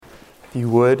If you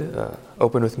would,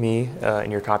 open with me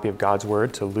in your copy of God's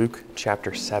Word to Luke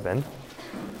chapter 7.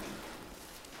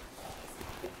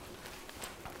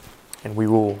 And we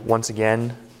will once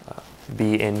again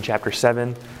be in chapter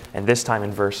 7, and this time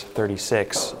in verse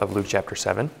 36 of Luke chapter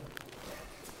 7.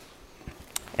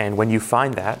 And when you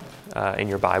find that in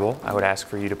your Bible, I would ask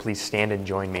for you to please stand and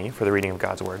join me for the reading of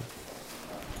God's Word.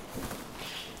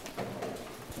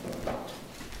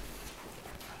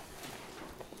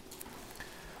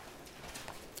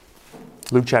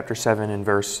 Luke chapter 7 and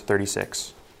verse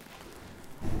 36.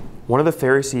 One of the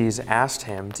Pharisees asked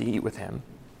him to eat with him,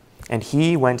 and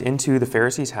he went into the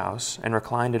Pharisee's house and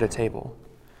reclined at a table.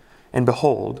 And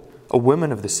behold, a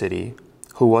woman of the city,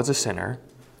 who was a sinner,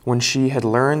 when she had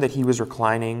learned that he was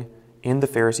reclining in the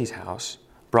Pharisee's house,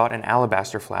 brought an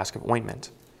alabaster flask of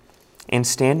ointment. And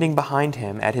standing behind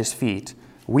him at his feet,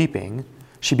 weeping,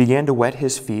 she began to wet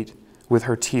his feet with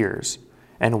her tears,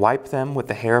 and wiped them with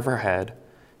the hair of her head,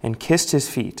 and kissed his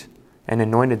feet, and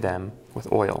anointed them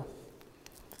with oil.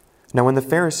 Now when the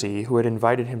Pharisee who had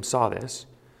invited him saw this,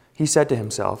 he said to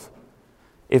himself,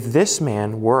 "If this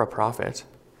man were a prophet,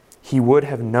 he would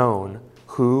have known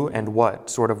who and what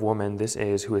sort of woman this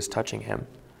is who is touching him,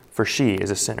 for she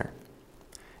is a sinner."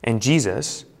 And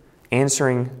Jesus,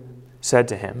 answering, said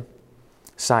to him,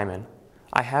 "Simon,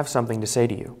 I have something to say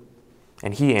to you."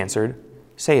 And he answered,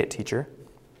 "Say it, teacher."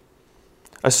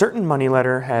 A certain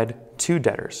moneylender had 2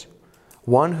 debtors,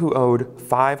 one who owed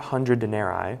 500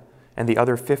 denarii and the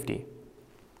other 50.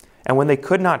 And when they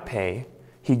could not pay,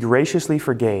 he graciously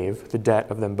forgave the debt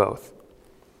of them both.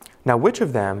 Now which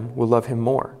of them will love him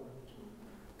more?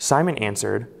 Simon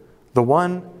answered, "The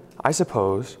one, I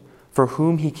suppose, for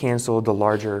whom he canceled the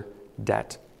larger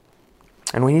debt."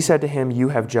 And when he said to him, "You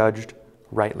have judged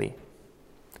rightly."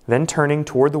 Then turning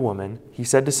toward the woman, he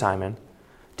said to Simon,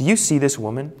 "Do you see this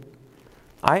woman?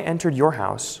 I entered your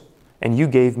house, and you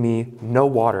gave me no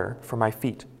water for my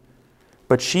feet.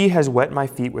 But she has wet my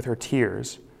feet with her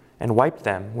tears and wiped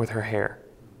them with her hair.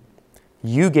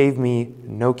 You gave me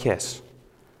no kiss,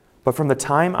 but from the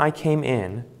time I came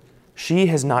in, she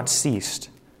has not ceased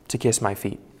to kiss my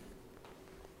feet.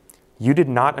 You did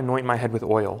not anoint my head with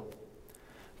oil,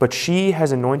 but she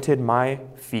has anointed my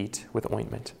feet with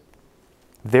ointment.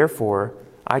 Therefore,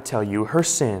 I tell you, her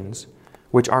sins,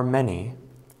 which are many,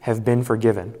 have been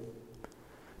forgiven,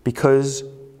 because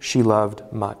she loved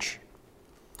much.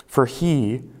 For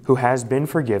he who has been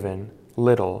forgiven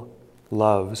little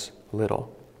loves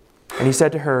little." And he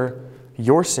said to her,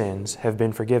 "Your sins have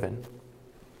been forgiven."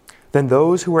 Then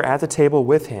those who were at the table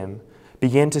with him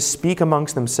began to speak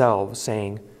amongst themselves,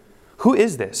 saying, "Who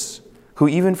is this who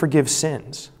even forgives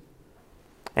sins?"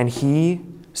 And he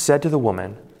said to the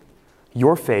woman,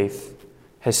 "Your faith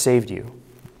has saved you.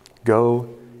 Go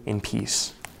in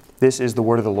peace." This is the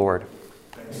word of the Lord.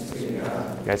 Thanks be to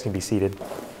God. You guys can be seated.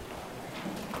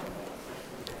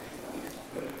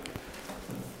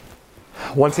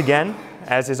 Once again,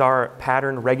 as is our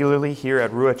pattern regularly here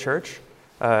at Rua Church,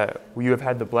 you have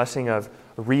had the blessing of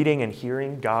reading and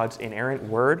hearing God's inerrant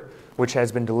word, which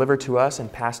has been delivered to us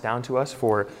and passed down to us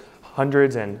for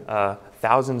hundreds and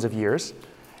thousands of years.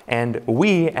 And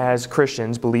we, as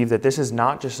Christians, believe that this is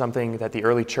not just something that the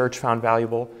early church found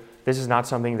valuable. This is not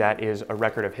something that is a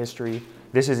record of history.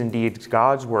 This is indeed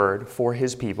God's word for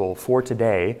his people for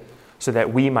today, so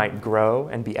that we might grow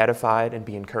and be edified and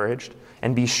be encouraged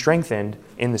and be strengthened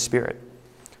in the Spirit.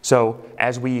 So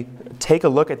as we take a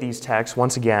look at these texts,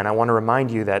 once again, I want to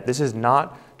remind you that this is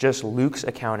not just Luke's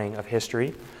accounting of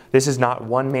history. This is not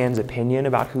one man's opinion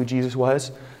about who Jesus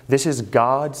was. This is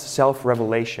God's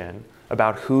self-revelation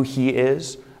about who he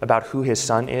is, about who his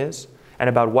Son is, and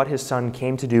about what his Son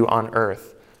came to do on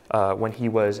earth when he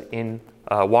was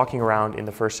walking around in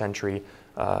the first century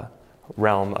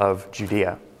realm of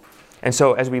Judea. And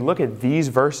so as we look at these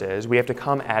verses, we have to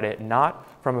come at it not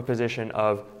from a position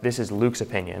of this is Luke's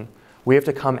opinion. We have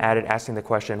to come at it asking the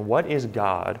question, what is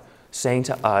God saying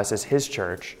to us as his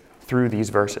church through these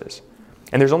verses?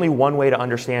 And there's only one way to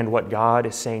understand what God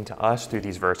is saying to us through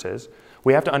these verses.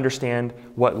 We have to understand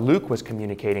what Luke was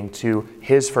communicating to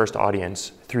his first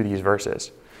audience through these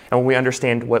verses. And when we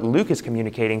understand what Luke is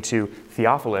communicating to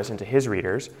Theophilus and to his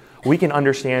readers, we can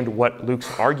understand what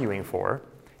Luke's arguing for.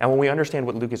 And when we understand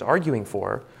what Luke is arguing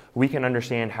for, we can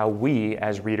understand how we,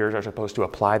 as readers, are supposed to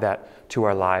apply that to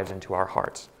our lives and to our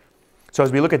hearts. So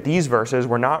as we look at these verses,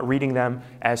 we're not reading them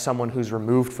as someone who's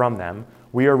removed from them.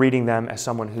 We are reading them as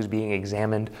someone who's being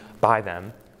examined by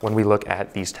them when we look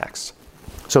at these texts.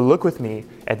 So look with me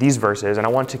at these verses, and I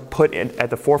want to put at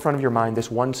the forefront of your mind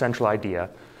this one central idea,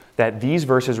 that these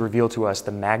verses reveal to us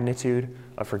the magnitude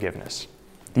of forgiveness.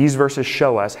 These verses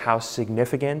show us how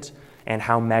significant and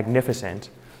how magnificent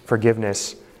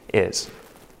forgiveness is.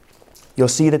 You'll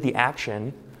see that the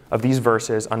action of these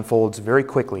verses unfolds very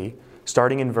quickly,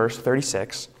 starting in verse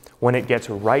 36, when it gets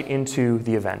right into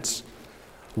the events.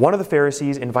 One of the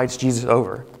Pharisees invites Jesus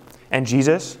over, and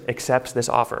Jesus accepts this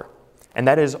offer. And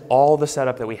that is all the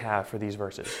setup that we have for these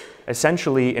verses.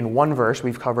 Essentially, in one verse,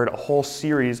 we've covered a whole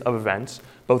series of events,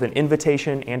 both an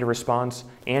invitation and a response,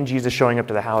 and Jesus showing up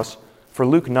to the house. For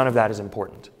Luke, none of that is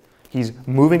important. He's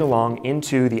moving along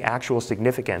into the actual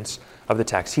significance of the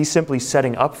text. He's simply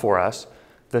setting up for us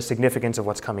the significance of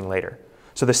what's coming later.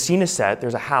 So the scene is set.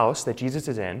 There's a house that Jesus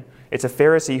is in. It's a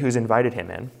Pharisee who's invited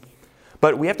him in.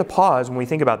 But we have to pause when we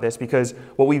think about this, because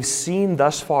what we've seen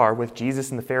thus far with Jesus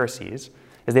and the Pharisees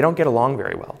is they don't get along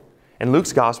very well. In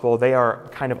Luke's gospel, they are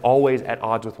kind of always at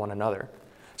odds with one another.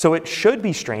 So it should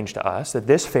be strange to us that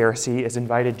this Pharisee has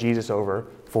invited Jesus over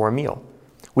for a meal.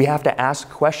 We have to ask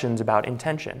questions about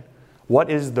intention. What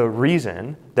is the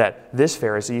reason that this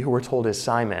Pharisee, who we're told is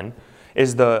Simon,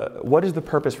 what is the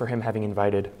purpose for him having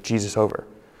invited Jesus over?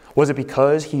 Was it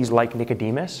because he's like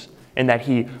Nicodemus, and that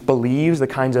he believes the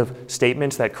kinds of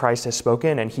statements that Christ has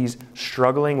spoken, and he's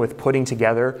struggling with putting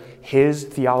together his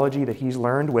theology that he's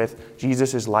learned with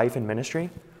Jesus' life and ministry?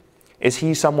 Is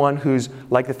he someone who's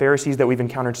like the Pharisees that we've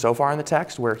encountered so far in the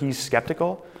text, where he's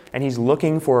skeptical and he's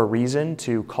looking for a reason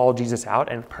to call Jesus out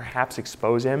and perhaps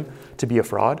expose him to be a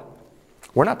fraud?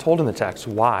 We're not told in the text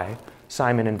why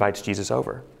Simon invites Jesus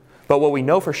over. But what we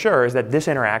know for sure is that this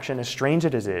interaction, as strange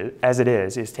as it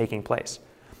is taking place.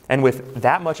 And with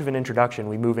that much of an introduction,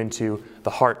 we move into the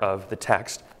heart of the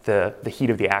text, the heat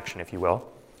of the action, if you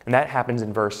will. And that happens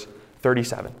in verse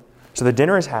 37. So the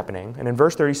dinner is happening, and in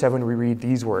verse 37 we read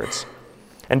these words.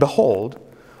 And behold,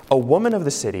 a woman of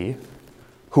the city,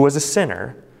 who was a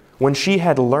sinner, when she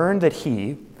had learned that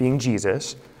he, being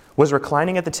Jesus, was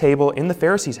reclining at the table in the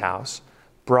Pharisee's house,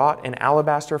 brought an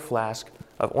alabaster flask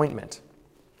of ointment.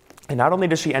 And not only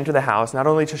does she enter the house, not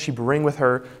only does she bring with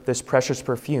her this precious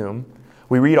perfume,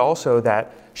 we read also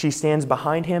that she stands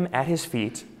behind him at his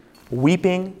feet,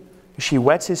 weeping. She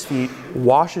wets his feet,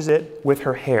 washes it with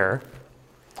her hair,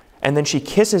 and then she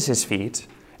kisses his feet,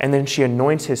 and then she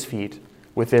anoints his feet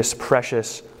with this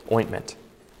precious ointment.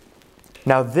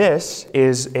 Now, this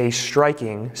is a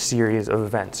striking series of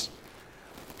events.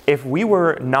 If we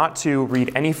were not to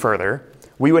read any further,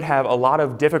 we would have a lot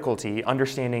of difficulty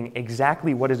understanding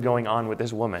exactly what is going on with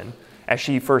this woman as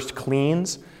she first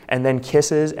cleans and then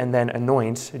kisses and then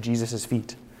anoints Jesus'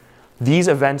 feet. These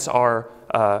events are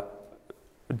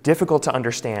difficult to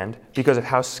understand because of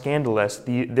how scandalous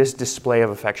this display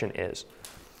of affection is.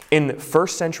 In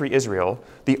first century Israel,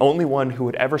 the only one who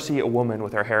would ever see a woman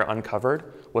with her hair uncovered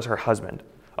was her husband.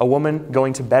 A woman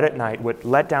going to bed at night would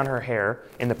let down her hair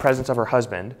in the presence of her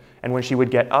husband, and when she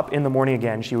would get up in the morning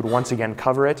again, she would once again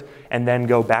cover it and then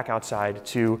go back outside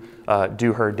to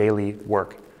do her daily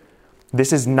work.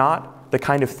 This is not the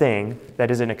kind of thing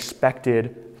that is an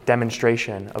expected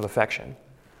demonstration of affection.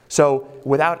 So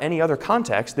without any other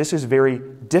context, this is very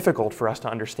difficult for us to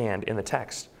understand in the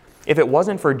text. If it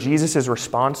wasn't for Jesus'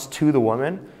 response to the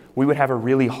woman, we would have a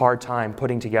really hard time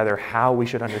putting together how we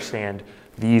should understand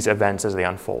these events as they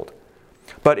unfold.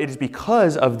 But it is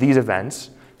because of these events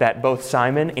that both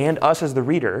Simon and us as the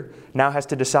reader now has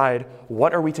to decide,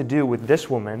 what are we to do with this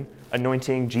woman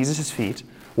anointing Jesus' feet?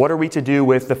 What are we to do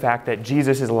with the fact that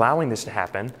Jesus is allowing this to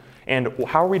happen? And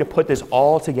how are we to put this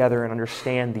all together and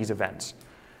understand these events?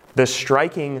 The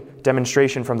striking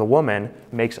demonstration from the woman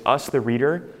makes us, the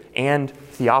reader, and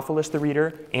Theophilus, the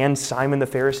reader, and Simon the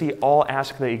Pharisee all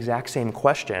ask the exact same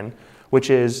question, which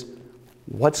is,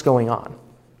 what's going on?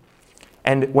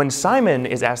 And when Simon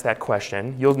is asked that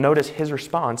question, you'll notice his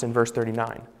response in verse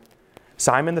 39.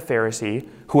 Simon the Pharisee,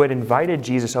 who had invited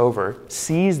Jesus over,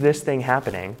 sees this thing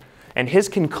happening, and his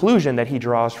conclusion that he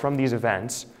draws from these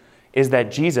events is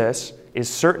that Jesus is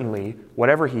certainly,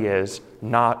 whatever he is,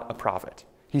 not a prophet.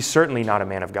 He's certainly not a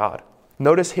man of God.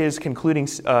 Notice his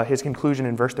conclusion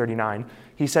in verse 39.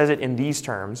 He says it in these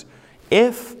terms: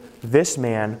 if this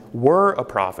man were a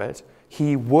prophet,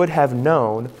 he would have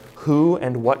known who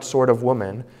and what sort of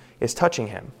woman is touching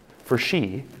him, for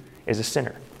she is a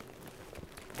sinner.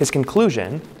 His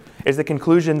conclusion is the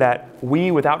conclusion that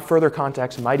we, without further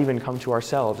context, might even come to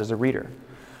ourselves as a reader,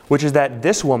 which is that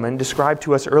this woman, described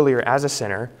to us earlier as a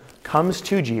sinner, comes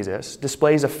to Jesus,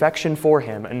 displays affection for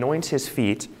him, anoints his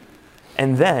feet,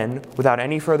 and then, without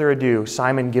any further ado,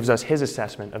 Simon gives us his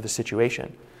assessment of the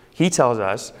situation. He tells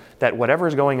us that whatever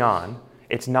is going on,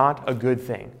 it's not a good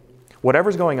thing.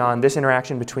 Whatever's going on, this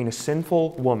interaction between a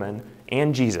sinful woman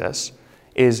and Jesus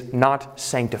is not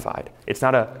sanctified. It's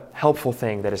not a helpful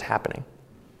thing that is happening.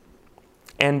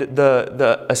 And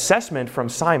the assessment from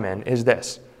Simon is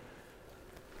this.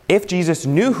 If Jesus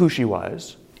knew who she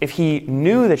was, if he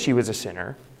knew that she was a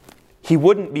sinner, he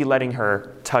wouldn't be letting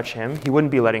her touch him. He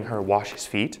wouldn't be letting her wash his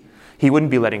feet. He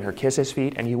wouldn't be letting her kiss his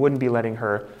feet, and he wouldn't be letting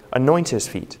her anoint his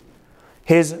feet.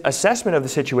 His assessment of the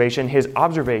situation, his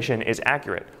observation is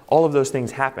accurate. All of those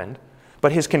things happened,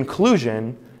 but his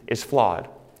conclusion is flawed,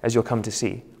 as you'll come to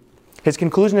see. His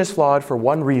conclusion is flawed for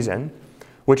one reason,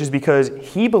 which is because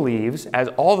he believes, as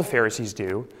all the Pharisees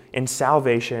do, in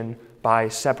salvation by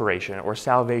separation or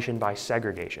salvation by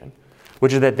segregation,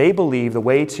 which is that they believe the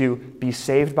way to be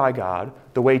saved by God,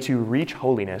 the way to reach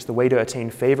holiness, the way to attain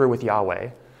favor with Yahweh,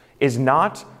 is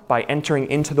not by entering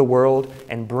into the world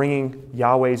and bringing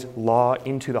Yahweh's law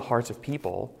into the hearts of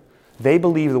people. They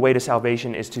believe the way to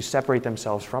salvation is to separate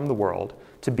themselves from the world,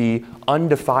 to be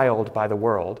undefiled by the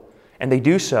world, and they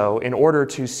do so in order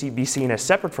to be seen as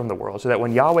separate from the world, so that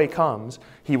when Yahweh comes,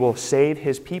 he will save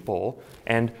his people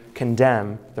and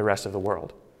condemn the rest of the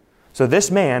world. So this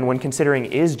man, when considering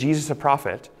is Jesus a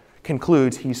prophet,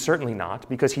 concludes he's certainly not,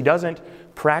 because he doesn't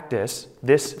practice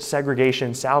this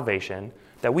segregation salvation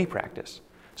that we practice.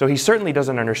 So he certainly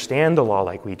doesn't understand the law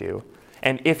like we do.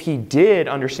 And if he did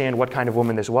understand what kind of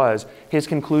woman this was, his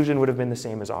conclusion would have been the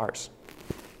same as ours.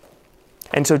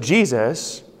 And so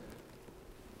Jesus,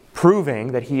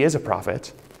 proving that he is a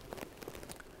prophet,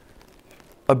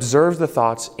 observes the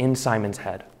thoughts in Simon's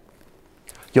head.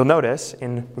 You'll notice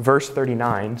in verse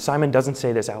 39, Simon doesn't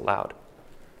say this out loud.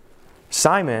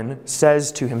 Simon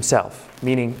says to himself,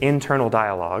 meaning internal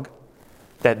dialogue,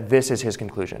 that this is his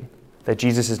conclusion, that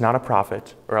Jesus is not a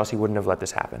prophet, or else he wouldn't have let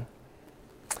this happen.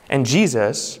 And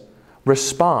Jesus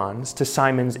responds to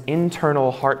Simon's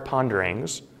internal heart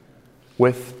ponderings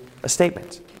with a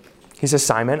statement. He says,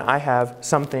 Simon, I have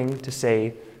something to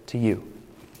say to you.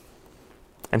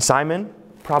 And Simon,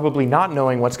 probably not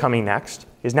knowing what's coming next,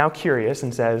 is now curious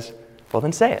and says, well,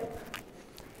 then say it.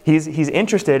 He's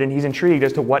interested and he's intrigued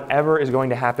as to whatever is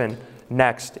going to happen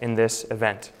next in this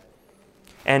event.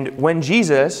 And when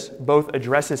Jesus both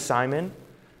addresses Simon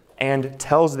and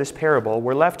tells this parable,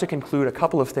 we're left to conclude a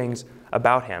couple of things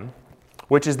about him,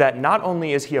 which is that not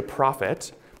only is he a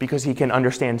prophet, because he can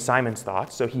understand Simon's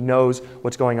thoughts, so he knows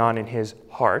what's going on in his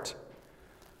heart,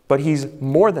 but he's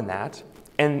more than that,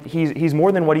 and he's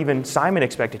more than what even Simon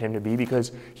expected him to be,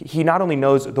 because he not only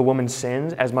knows the woman's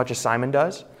sins as much as Simon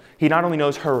does, he not only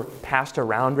knows her passed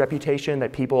around reputation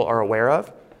that people are aware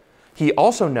of, he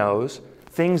also knows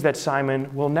things that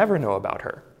Simon will never know about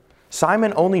her.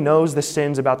 Simon only knows the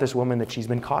sins about this woman that she's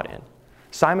been caught in.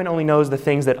 Simon only knows the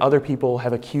things that other people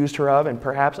have accused her of, and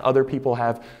perhaps other people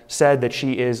have said that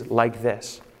she is like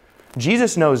this.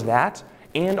 Jesus knows that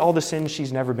and all the sins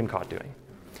she's never been caught doing.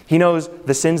 He knows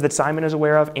the sins that Simon is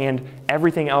aware of and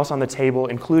everything else on the table,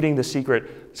 including the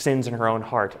secret sins in her own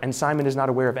heart. And Simon is not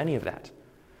aware of any of that.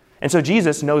 And so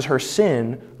Jesus knows her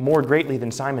sin more greatly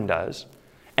than Simon does,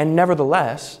 and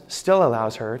nevertheless still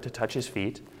allows her to touch his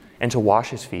feet and to wash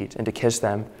his feet and to kiss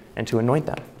them and to anoint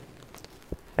them.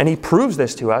 And he proves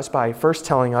this to us by first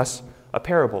telling us a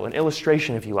parable, an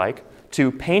illustration, if you like,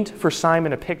 to paint for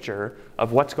Simon a picture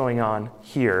of what's going on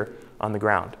here on the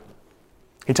ground.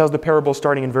 He tells the parable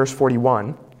starting in verse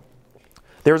 41.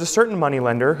 There was a certain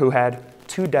moneylender who had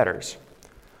two debtors.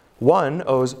 One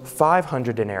owes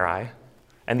 500 denarii,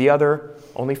 and the other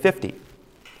only 50.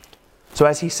 So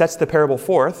as he sets the parable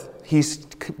forth, he's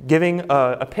giving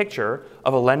a picture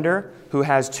of a lender who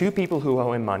has two people who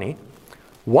owe him money.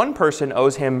 One person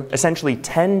owes him essentially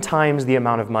 10 times the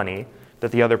amount of money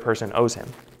that the other person owes him.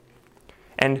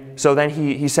 And so then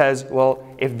he says, well,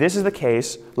 if this is the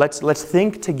case, let's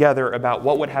think together about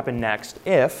what would happen next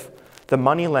if the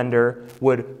moneylender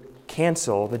would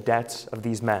cancel the debts of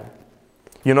these men.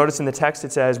 You'll notice in the text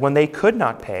it says, when they could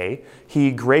not pay,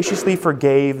 he graciously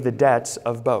forgave the debts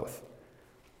of both.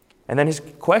 And then his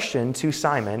question to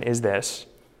Simon is this: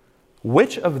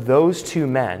 which of those two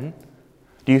men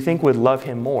do you think would love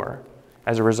him more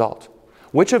as a result?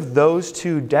 Which of those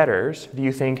two debtors do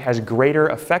you think has greater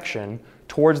affection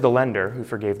towards the lender who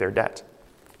forgave their debt?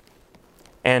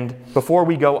 And before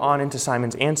we go on into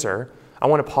Simon's answer, I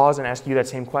want to pause and ask you that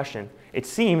same question. It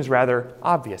seems rather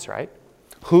obvious, right?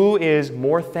 Who is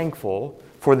more thankful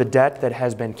for the debt that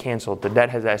has been canceled, the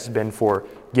debt that has been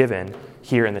forgiven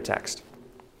here in the text?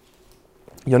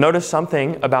 You'll notice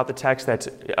something about the text that's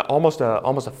almost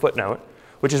a footnote,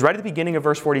 which is right at the beginning of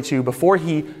verse 42. Before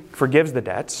he forgives the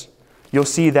debts, you'll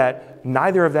see that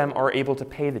neither of them are able to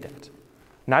pay the debt.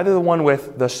 Neither the one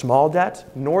with the small debt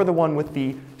nor the one with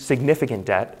the significant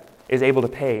debt is able to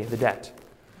pay the debt.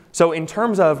 So in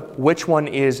terms of which one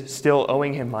is still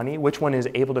owing him money, which one is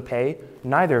able to pay,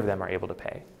 neither of them are able to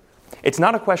pay. It's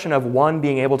not a question of one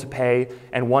being able to pay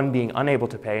and one being unable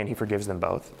to pay, and he forgives them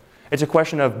both. It's a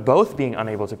question of both being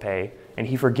unable to pay, and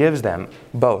he forgives them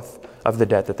both of the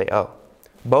debt that they owe.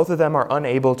 Both of them are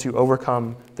unable to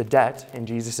overcome the debt in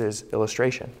Jesus'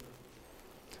 illustration.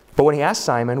 But when he asks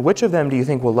Simon, which of them do you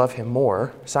think will love him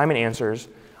more? Simon answers,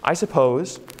 I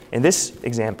suppose, in this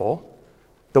example,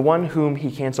 the one whom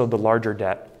he canceled the larger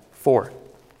debt for.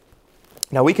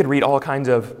 Now, we could read all kinds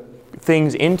of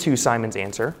things into Simon's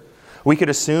answer. We could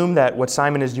assume that what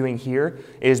Simon is doing here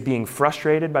is being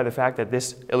frustrated by the fact that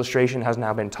this illustration has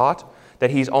now been taught,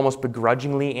 that he's almost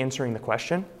begrudgingly answering the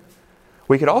question.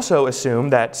 We could also assume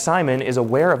that Simon is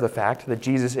aware of the fact that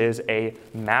Jesus is a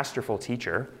masterful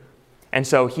teacher, and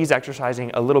so he's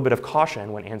exercising a little bit of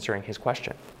caution when answering his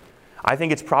question. I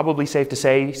think it's probably safe to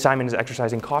say Simon is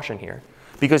exercising caution here,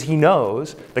 because he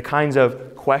knows the kinds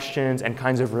of questions and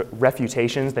kinds of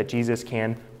refutations that Jesus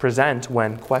can present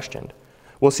when questioned.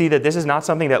 We'll see that this is not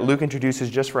something that Luke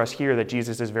introduces just for us here, that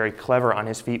Jesus is very clever on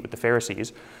his feet with the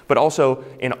Pharisees, but also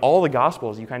in all the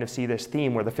Gospels you kind of see this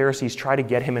theme where the Pharisees try to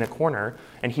get him in a corner,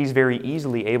 and he's very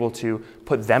easily able to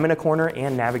put them in a corner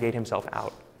and navigate himself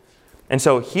out. And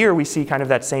so here we see kind of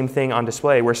that same thing on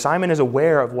display, where Simon is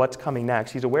aware of what's coming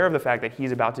next. He's aware of the fact that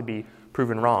he's about to be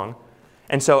proven wrong.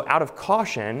 And so out of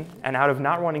caution and out of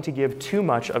not wanting to give too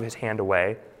much of his hand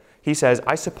away, he says,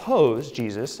 I suppose,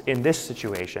 Jesus, in this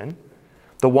situation,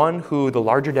 the one who the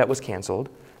larger debt was canceled,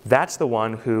 that's the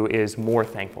one who is more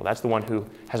thankful. That's the one who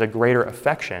has a greater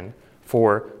affection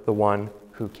for the one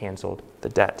who canceled the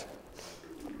debt.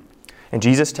 And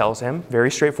Jesus tells him,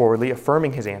 very straightforwardly,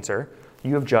 affirming his answer,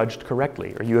 you have judged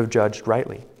correctly, or you have judged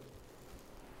rightly.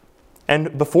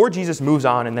 And before Jesus moves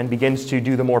on and then begins to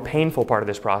do the more painful part of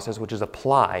this process, which is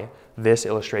apply this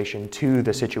illustration to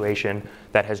the situation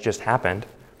that has just happened,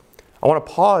 I want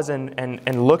to pause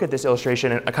and look at this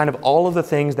illustration and kind of all of the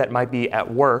things that might be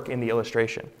at work in the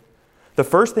illustration. The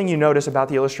first thing you notice about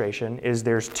the illustration is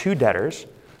there's two debtors,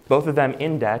 both of them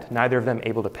in debt, neither of them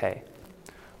able to pay.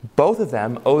 Both of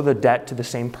them owe the debt to the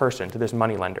same person, to this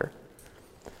moneylender.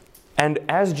 And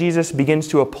as Jesus begins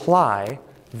to apply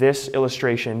this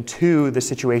illustration to the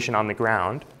situation on the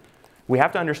ground, we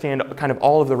have to understand kind of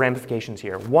all of the ramifications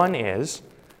here. One is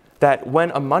that when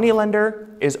a moneylender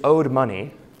is owed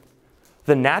money,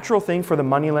 the natural thing for the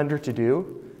moneylender to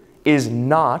do is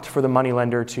not for the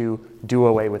moneylender to do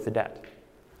away with the debt.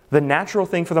 The natural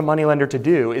thing for the moneylender to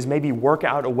do is maybe work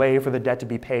out a way for the debt to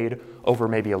be paid over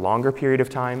maybe a longer period of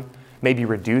time, maybe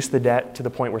reduce the debt to the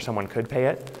point where someone could pay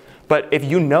it. But if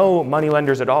you know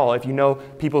moneylenders at all, if you know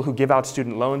people who give out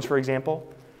student loans, for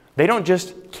example, they don't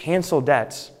just cancel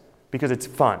debts because it's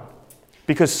fun,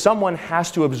 because someone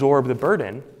has to absorb the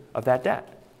burden of that debt.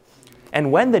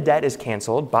 And when the debt is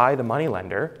canceled by the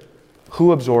moneylender,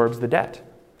 who absorbs the debt?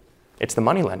 It's the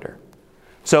moneylender.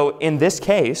 So in this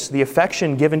case, the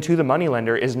affection given to the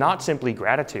moneylender is not simply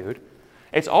gratitude.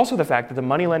 It's also the fact that the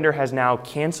moneylender has now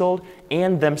canceled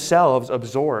and themselves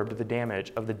absorbed the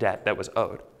damage of the debt that was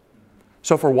owed.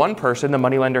 So for one person, the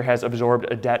moneylender has absorbed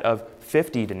a debt of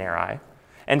 50 denarii,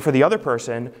 and for the other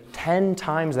person, 10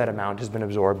 times that amount has been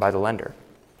absorbed by the lender.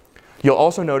 You'll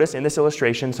also notice in this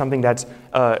illustration something that's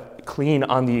clear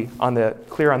on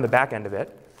the back end of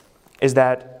it, is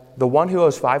that the one who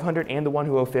owes 500 and the one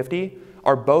who owes 50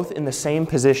 are both in the same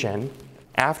position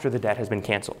after the debt has been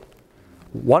canceled.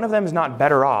 One of them is not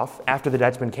better off after the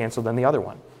debt's been canceled than the other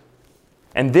one.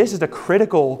 And this is a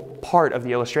critical part of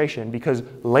the illustration, because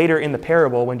later in the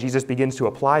parable, when Jesus begins to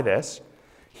apply this,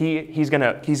 he's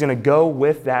gonna go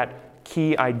with that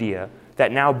key idea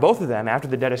that now both of them, after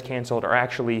the debt is canceled, are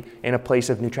actually in a place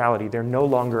of neutrality. They're no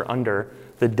longer under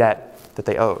the debt that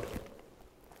they owed.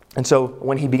 And so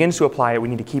when he begins to apply it, we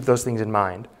need to keep those things in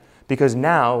mind, because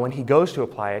now when he goes to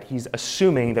apply it, he's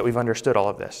assuming that we've understood all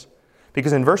of this.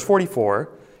 Because in verse 44,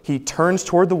 he turns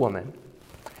toward the woman,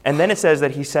 and then it says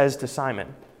that he says to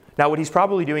Simon. Now what he's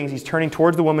probably doing is he's turning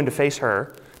towards the woman to face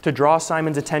her, to draw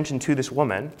Simon's attention to this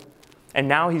woman, and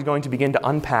now he's going to begin to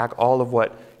unpack all of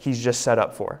what he's just set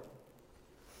up for.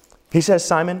 He says,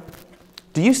 Simon,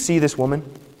 do you see this woman?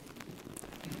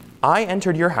 I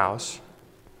entered your house,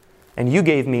 and you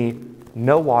gave me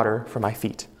no water for my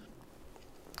feet.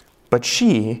 But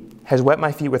she has wet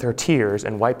my feet with her tears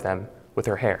and wiped them with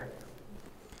her hair.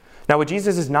 Now, what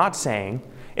Jesus is not saying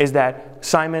is that,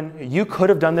 Simon, you could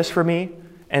have done this for me,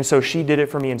 and so she did it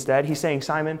for me instead. He's saying,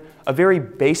 Simon, a very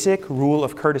basic rule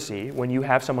of courtesy when you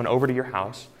have someone over to your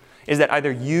house is that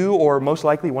either you or most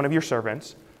likely one of your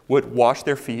servants would wash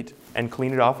their feet and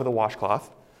clean it off with a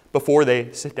washcloth before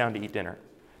they sit down to eat dinner.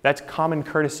 That's common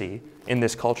courtesy in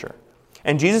this culture.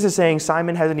 And Jesus is saying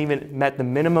Simon hasn't even met the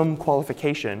minimum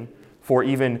qualification for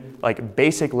even like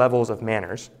basic levels of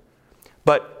manners.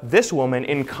 But this woman,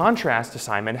 in contrast to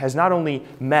Simon, has not only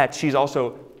met, she's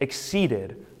also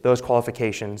exceeded those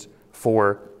qualifications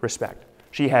for respect.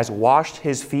 She has washed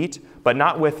his feet, but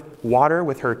not with water,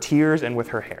 with her tears and with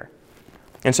her hair.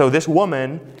 And so this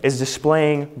woman is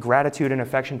displaying gratitude and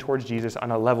affection towards Jesus on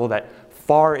a level that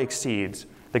far exceeds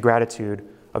the gratitude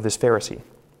of this Pharisee.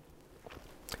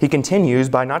 He continues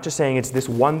by not just saying it's this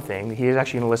one thing. He is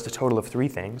actually going to list a total of 3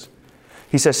 things.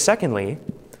 He says, secondly,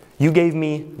 you gave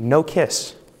me no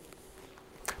kiss.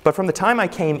 But from the time I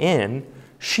came in,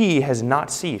 she has not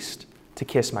ceased to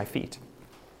kiss my feet.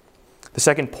 The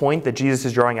second point that Jesus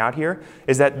is drawing out here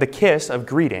is that the kiss of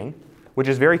greeting, which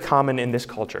is very common in this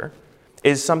culture,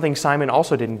 is something Simon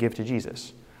also didn't give to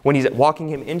Jesus. When he's walking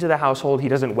him into the household, he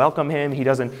doesn't welcome him, he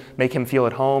doesn't make him feel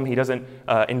at home, he doesn't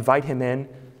invite him in.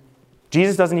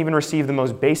 Jesus doesn't even receive the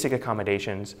most basic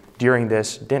accommodations during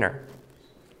this dinner.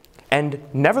 And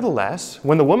nevertheless,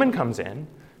 when the woman comes in,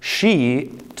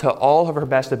 she, to all of her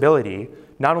best ability,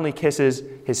 not only kisses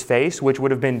his face, which would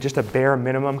have been just a bare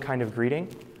minimum kind of greeting,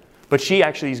 but she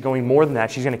actually is going more than that.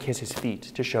 She's going to kiss his feet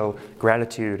to show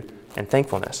gratitude and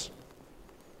thankfulness.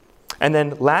 And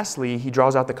then lastly, he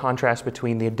draws out the contrast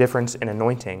between the difference in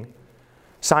anointing.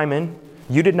 Simon,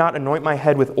 you did not anoint my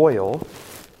head with oil,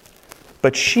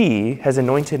 but she has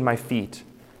anointed my feet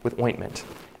with ointment.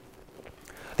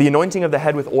 The anointing of the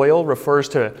head with oil refers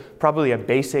to probably a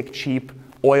basic, cheap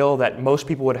oil that most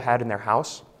people would have had in their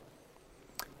house.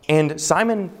 And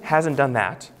Simon hasn't done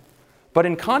that. But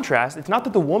in contrast, it's not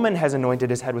that the woman has anointed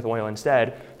his head with oil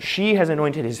instead. She has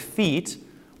anointed his feet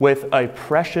with a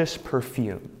precious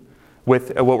perfume,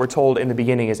 with what we're told in the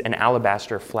beginning is an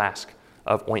alabaster flask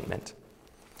of ointment.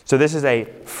 So this is a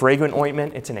fragrant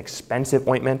ointment. It's an expensive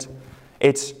ointment.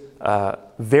 It's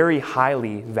very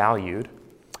highly valued.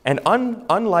 And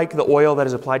unlike the oil that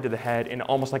is applied to the head in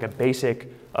almost like a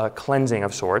basic cleansing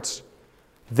of sorts,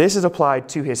 this is applied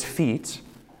to his feet,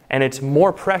 and it's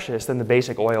more precious than the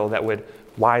basic oil that would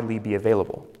widely be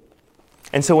available.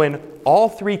 And so in all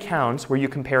 3 counts where you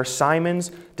compare Simon's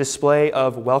display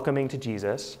of welcoming to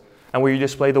Jesus and where you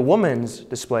display the woman's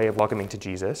display of welcoming to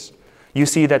Jesus, you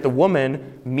see that the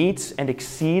woman meets and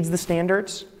exceeds the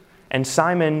standards, and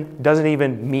Simon doesn't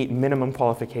even meet minimum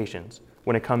qualifications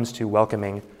when it comes to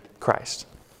welcoming Christ.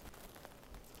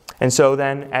 And so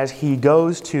then, as he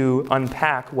goes to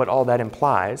unpack what all that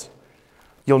implies,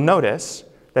 you'll notice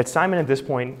that Simon at this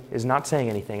point is not saying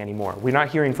anything anymore. We're not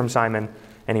hearing from Simon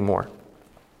anymore.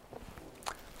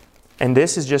 And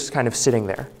this is just kind of sitting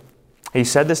there. He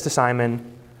said this to Simon,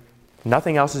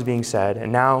 nothing else is being said,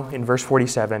 and now in verse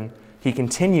 47, he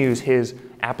continues his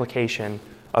application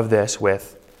of this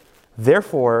with,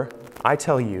 therefore, I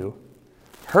tell you,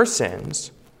 her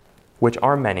sins, which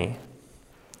are many,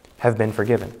 have been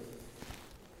forgiven.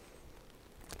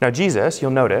 Now Jesus,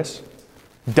 you'll notice,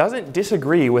 doesn't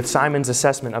disagree with Simon's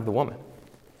assessment of the woman.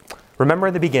 Remember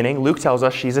at the beginning, Luke tells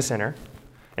us she's a sinner,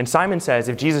 and Simon says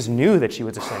if Jesus knew that she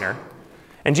was a sinner,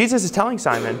 and Jesus is telling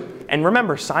Simon, and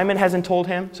remember, Simon hasn't told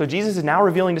him, so Jesus is now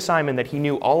revealing to Simon that he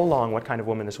knew all along what kind of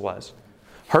woman this was.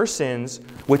 Her sins,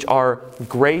 which are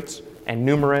great and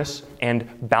numerous and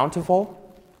bountiful,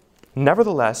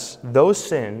 nevertheless, those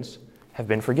sins have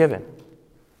been forgiven.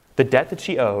 The debt that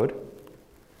she owed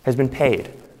has been paid.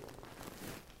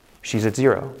 She's at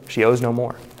 0. She owes no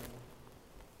more.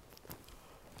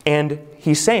 And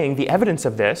he's saying the evidence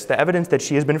of this, the evidence that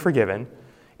she has been forgiven,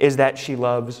 is that she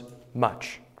loves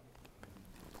much.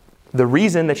 The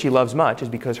reason that she loves much is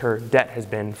because her debt has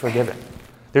been forgiven.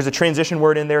 There's a transition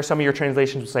word in there. Some of your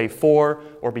translations will say for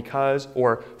or because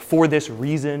or for this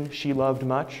reason she loved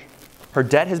much. Her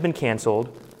debt has been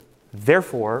canceled.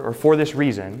 Therefore, or for this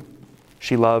reason,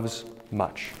 she loves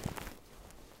much.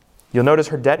 You'll notice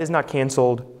her debt is not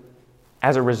canceled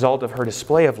as a result of her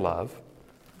display of love.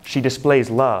 She displays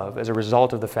love as a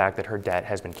result of the fact that her debt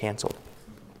has been canceled.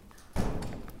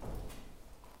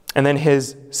 And then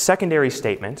his secondary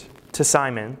statement to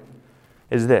Simon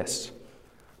is this: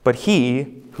 but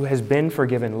he who has been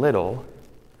forgiven little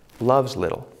loves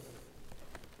little.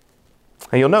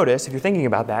 Now you'll notice, if you're thinking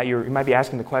about that, you might be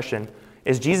asking the question,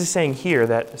 is Jesus saying here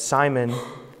that Simon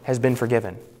has been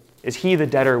forgiven? Is he the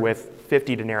debtor with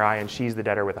 50 denarii and she's the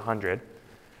debtor with 100?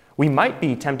 We might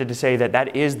be tempted to say that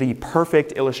that is the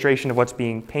perfect illustration of what's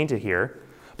being painted here.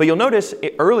 But you'll notice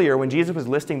earlier when Jesus was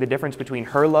listing the difference between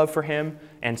her love for him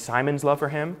and Simon's love for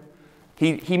him,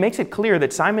 he makes it clear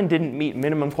that Simon didn't meet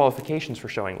minimum qualifications for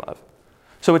showing love.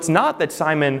 So it's not that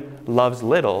Simon loves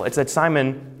little, it's that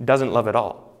Simon doesn't love at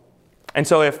all. And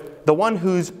so if the one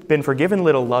who's been forgiven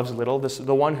little loves little,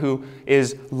 the one who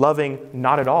is loving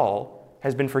not at all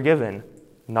has been forgiven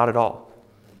Not at all.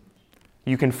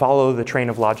 You can follow the train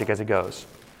of logic as it goes.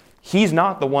 He's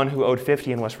not the one who owed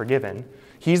 50 and was forgiven.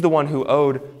 He's the one who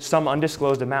owed some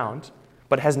undisclosed amount,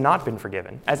 but has not been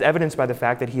forgiven, as evidenced by the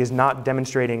fact that he is not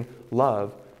demonstrating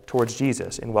love towards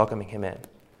Jesus in welcoming him in.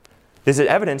 This is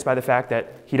evidenced by the fact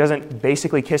that he doesn't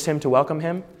basically kiss him to welcome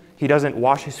him. He doesn't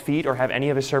wash his feet or have any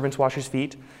of his servants wash his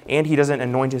feet, and he doesn't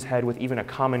anoint his head with even a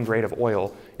common grade of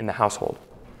oil in the household.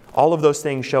 All of those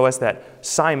things show us that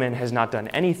Simon has not done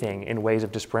anything in ways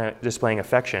of displaying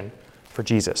affection for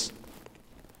Jesus.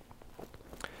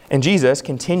 And Jesus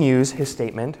continues his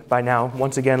statement by now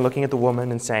once again looking at the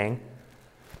woman and saying,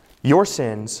 "Your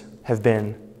sins have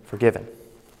been forgiven."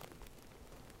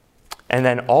 And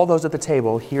then all those at the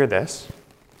table hear this.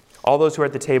 All those who are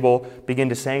at the table begin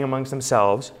to say amongst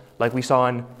themselves, like we saw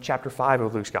in chapter 5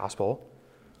 of Luke's gospel,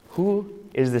 "Who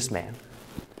is this man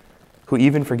who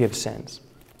even forgives sins?"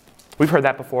 We've heard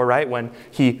that before, right? When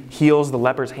he heals the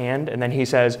leper's hand and then he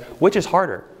says, which is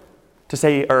harder?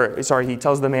 He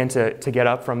tells the man to get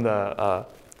up from the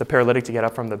paralytic to get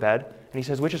up from the bed. And he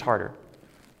says, which is harder?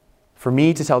 For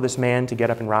me to tell this man to get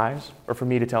up and rise, or for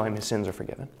me to tell him his sins are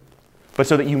forgiven? But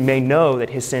so that you may know that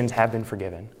his sins have been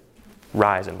forgiven,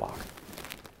 rise and walk.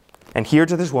 And here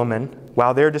to this woman,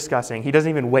 while they're discussing, he doesn't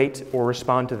even wait or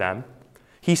respond to them.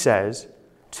 He says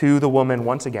to the woman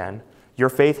once again, "Your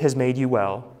faith has made you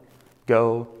well.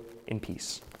 Go in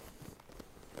peace."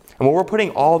 And when we're putting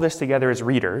all this together as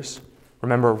readers,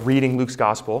 remember reading Luke's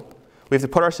gospel, we have to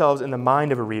put ourselves in the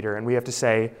mind of a reader and we have to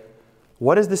say,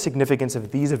 what is the significance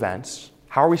of these events?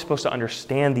 How are we supposed to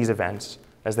understand these events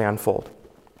as they unfold?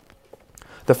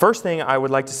 The first thing I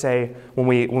would like to say when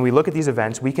we look at these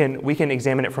events, we can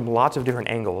examine it from lots of different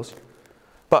angles.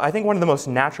 But I think one of the most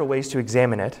natural ways to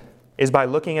examine it is by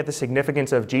looking at the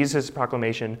significance of Jesus'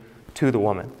 proclamation to the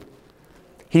woman.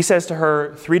 He says to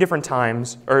her two different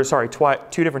times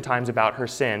about her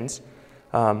sins.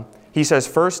 He says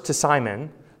first to Simon,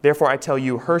 "Therefore I tell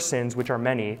you, her sins, which are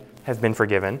many, have been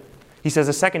forgiven." He says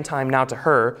a second time now to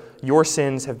her, "Your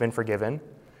sins have been forgiven."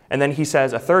 And then he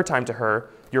says a third time to her,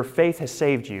 "Your faith has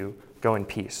saved you. Go in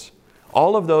peace."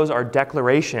 All of those are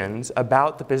declarations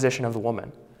about the position of the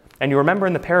woman. And you remember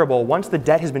in the parable, once the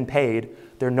debt has been paid,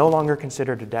 they're no longer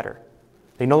considered a debtor.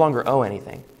 They no longer owe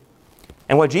anything.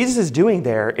 And what Jesus is doing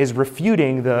there is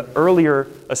refuting the earlier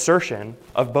assertion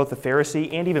of both the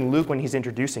Pharisee and even Luke when he's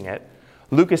introducing it.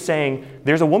 Luke is saying,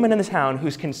 there's a woman in this town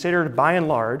who's considered by and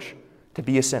large to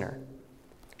be a sinner.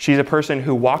 She's a person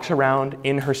who walks around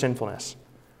in her sinfulness.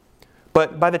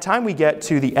 But by the time we get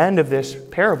to the end of this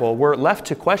parable, we're left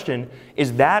to question,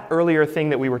 is that earlier thing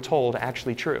that we were told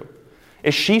actually true?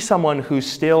 Is she someone who's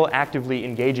still actively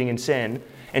engaging in sin,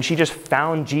 and she just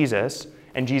found Jesus,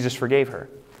 and Jesus forgave her?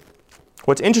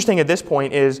 What's interesting at this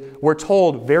point is we're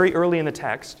told very early in the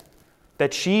text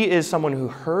that she is someone who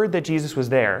heard that Jesus was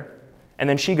there, and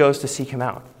then she goes to seek him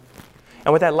out.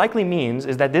 And what that likely means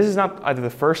is that this is not either the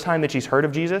first time that she's heard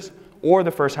of Jesus or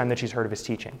the first time that she's heard of his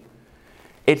teaching.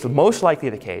 It's most likely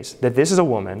the case that this is a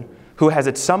woman who has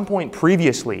at some point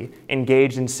previously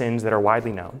engaged in sins that are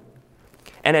widely known,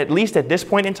 and at least at this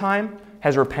point in time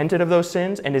has repented of those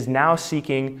sins and is now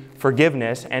seeking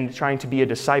forgiveness and trying to be a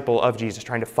disciple of Jesus,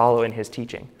 trying to follow in his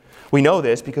teaching. We know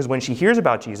this because when she hears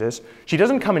about Jesus, she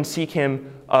doesn't come and seek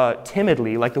him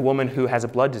timidly like the woman who has a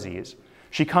blood disease.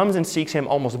 She comes and seeks him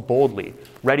almost boldly,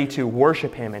 ready to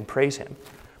worship him and praise him.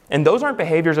 And those aren't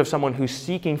behaviors of someone who's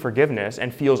seeking forgiveness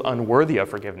and feels unworthy of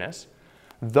forgiveness.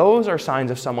 Those are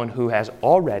signs of someone who has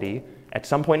already, at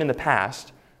some point in the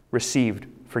past, received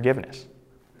forgiveness.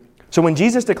 So when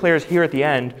Jesus declares here at the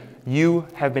end, "You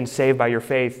have been saved by your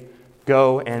faith,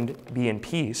 go and be in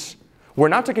peace," we're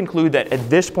not to conclude that at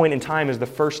this point in time is the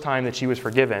first time that she was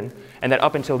forgiven, and that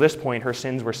up until this point her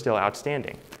sins were still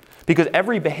outstanding. Because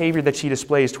every behavior that she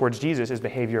displays towards Jesus is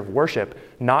behavior of worship,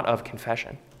 not of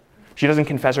confession. She doesn't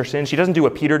confess her sins. She doesn't do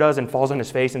what Peter does and falls on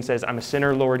his face and says, "I'm a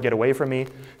sinner, Lord, get away from me."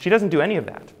 She doesn't do any of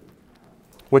that.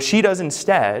 What she does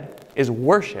instead is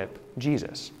worship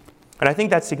Jesus. And I think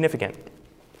that's significant.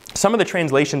 Some of the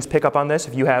translations pick up on this.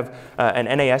 If you have an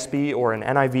NASB or an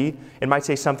NIV, it might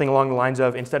say something along the lines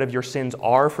of, instead of "your sins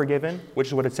are forgiven," which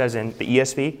is what it says in the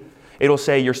ESV, it'll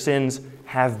say "your sins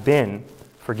have been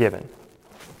forgiven."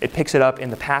 It picks it up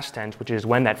in the past tense, which is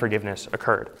when that forgiveness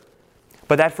occurred.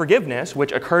 But that forgiveness,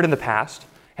 which occurred in the past,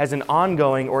 has an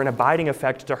ongoing or an abiding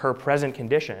effect to her present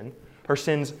condition. Her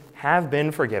sins have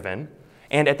been forgiven,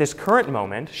 and at this current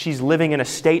moment, she's living in a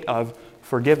state of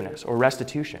forgiveness or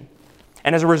restitution.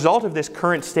 And as a result of this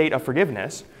current state of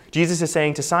forgiveness, Jesus is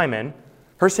saying to Simon,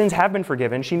 her sins have been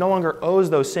forgiven. She no longer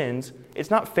owes those sins.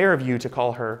 It's not fair of you to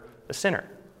call her a sinner.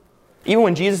 Even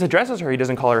when Jesus addresses her, he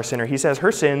doesn't call her a sinner. He says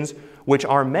her sins, which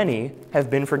are many, have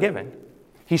been forgiven.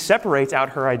 He separates out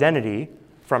her identity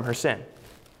from her sin.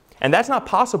 And that's not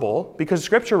possible because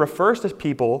Scripture refers to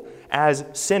people as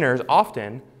sinners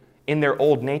often in their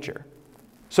old nature.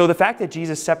 So the fact that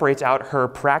Jesus separates out her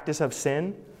practice of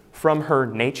sin from her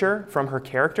nature, from her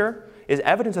character, is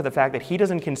evidence of the fact that he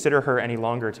doesn't consider her any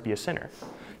longer to be a sinner.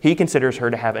 He considers her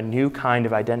to have a new kind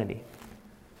of identity.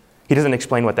 He doesn't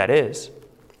explain what that is.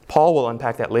 Paul will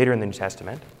unpack that later in the New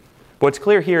Testament. But what's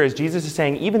clear here is Jesus is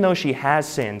saying even though she has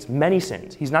sins, many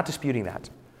sins, he's not disputing that.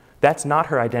 That's not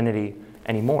her identity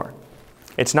anymore.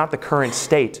 It's not the current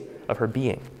state of her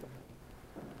being.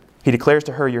 He declares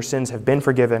to her, your sins have been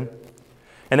forgiven.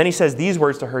 And then he says these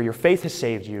words to her, your faith has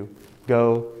saved you.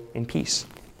 Go in peace.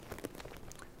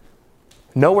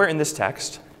 Nowhere in this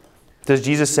text does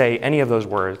Jesus say any of those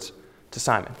words to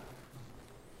Simon.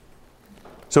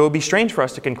 So it would be strange for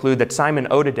us to conclude that Simon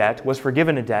owed a debt, was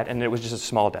forgiven a debt, and it was just a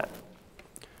small debt.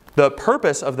 The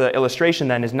purpose of the illustration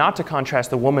then is not to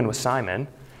contrast the woman with Simon.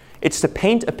 It's to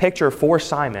paint a picture for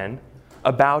Simon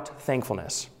about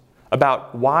thankfulness,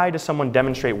 about why does someone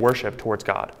demonstrate worship towards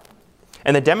God.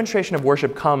 And the demonstration of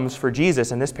worship comes for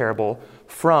Jesus in this parable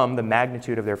from the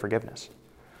magnitude of their forgiveness.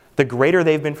 The greater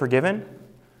they've been forgiven,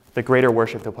 the greater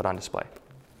worship they'll put on display.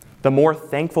 The more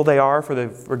thankful they are for the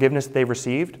forgiveness they've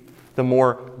received, the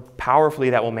more powerfully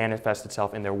that will manifest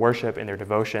itself in their worship, in their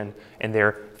devotion, in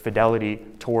their fidelity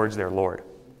towards their Lord.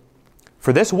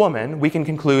 For this woman, we can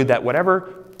conclude that whatever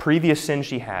previous sin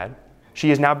she had, she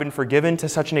has now been forgiven to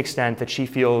such an extent that she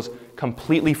feels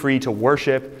completely free to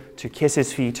worship, to kiss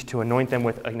his feet, to anoint them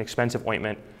with an expensive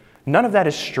ointment. None of that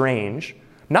is strange,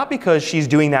 not because she's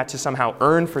doing that to somehow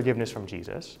earn forgiveness from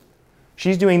Jesus.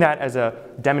 She's doing that as a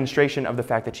demonstration of the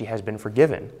fact that she has been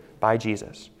forgiven by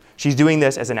Jesus. She's doing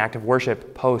this as an act of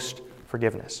worship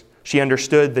post-forgiveness. She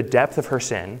understood the depth of her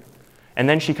sin, and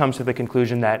then she comes to the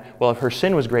conclusion that, well, if her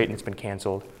sin was great and it's been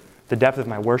canceled, the depth of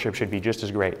my worship should be just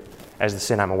as great as the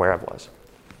sin I'm aware of was.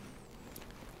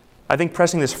 I think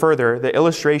pressing this further, the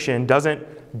illustration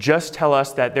doesn't just tell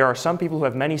us that there are some people who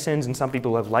have many sins and some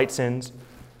people who have light sins,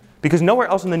 because nowhere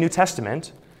else in the New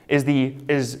Testament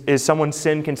is someone's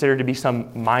sin considered to be some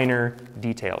minor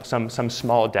detail, some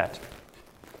small debt.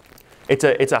 It's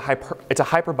a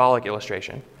hyperbolic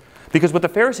illustration. Because what the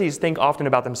Pharisees think often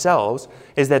about themselves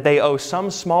is that they owe some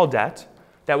small debt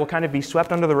that will kind of be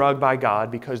swept under the rug by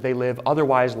God because they live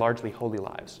otherwise largely holy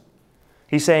lives.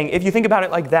 He's saying, if you think about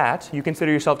it like that, you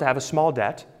consider yourself to have a small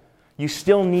debt, you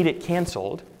still need it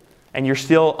canceled, and you're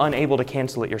still unable to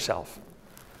cancel it yourself.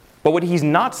 But what he's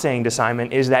not saying to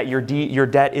Simon is that your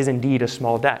debt is indeed a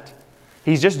small debt.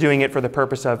 He's just doing it for the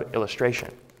purpose of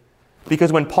illustration.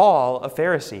 Because when Paul, a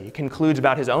Pharisee, concludes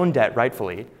about his own debt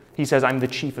rightfully, he says, I'm the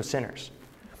chief of sinners.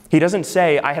 He doesn't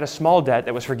say, I had a small debt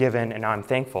that was forgiven and now I'm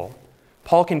thankful.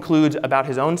 Paul concludes about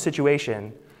his own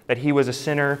situation that he was a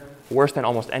sinner worse than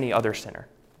almost any other sinner.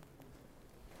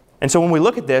 And so when we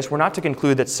look at this, we're not to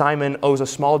conclude that Simon owes a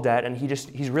small debt and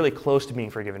he's really close to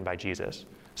being forgiven by Jesus.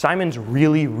 Simon's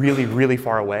really, really, really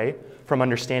far away from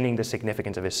understanding the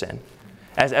significance of his sin,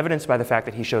 as evidenced by the fact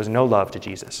that he shows no love to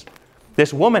Jesus.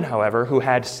 This woman, however, who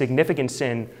had significant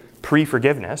sin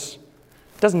pre-forgiveness,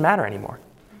 doesn't matter anymore.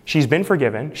 She's been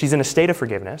forgiven, she's in a state of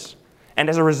forgiveness, and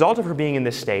as a result of her being in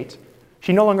this state,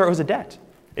 she no longer owes a debt.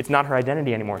 It's not her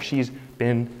identity anymore. She's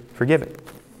been forgiven.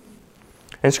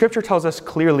 And Scripture tells us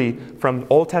clearly from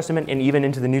Old Testament and even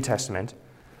into the New Testament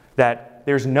that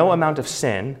there's no amount of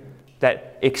sin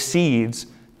that exceeds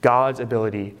God's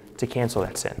ability to cancel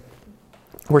that sin.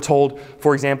 We're told,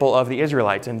 for example, of the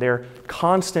Israelites and their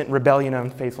constant rebellion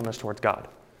and unfaithfulness towards God.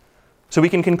 So we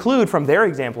can conclude from their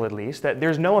example at least that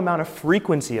there's no amount of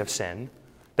frequency of sin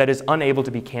that is unable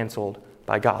to be canceled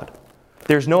by God.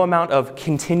 There's no amount of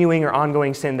continuing or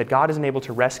ongoing sin that God isn't able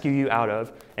to rescue you out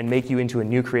of and make you into a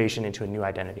new creation, into a new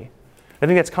identity. I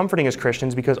think that's comforting as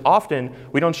Christians because often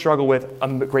we don't struggle with a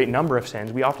great number of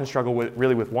sins. We often struggle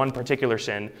with one particular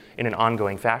sin in an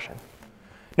ongoing fashion.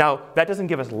 Now, that doesn't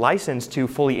give us license to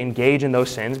fully engage in those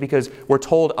sins because we're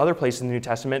told other places in the New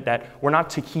Testament that we're not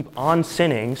to keep on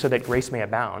sinning so that grace may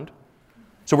abound.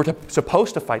 So we're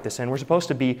supposed to fight the sin. We're supposed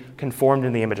to be conformed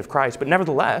in the image of Christ. But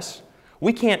nevertheless,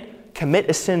 we can't commit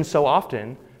a sin so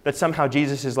often that somehow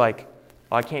Jesus is like,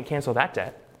 well, I can't cancel that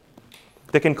debt.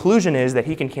 The conclusion is that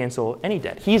he can cancel any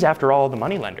debt. He's, after all, the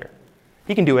moneylender.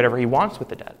 He can do whatever he wants with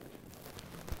the debt.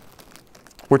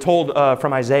 We're told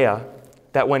from Isaiah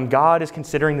that when God is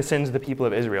considering the sins of the people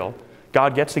of Israel,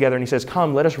 God gets together and he says,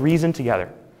 come, let us reason together.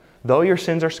 Though your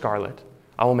sins are scarlet,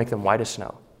 I will make them white as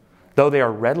snow. Though they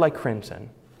are red like crimson,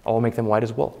 I will make them white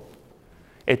as wool.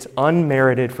 It's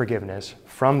unmerited forgiveness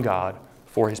from God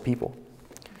for his people.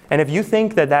 And if you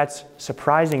think that that's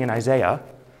surprising in Isaiah,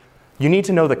 you need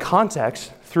to know the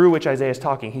context through which Isaiah is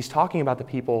talking. He's talking about the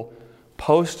people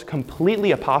post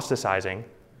completely apostatizing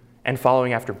and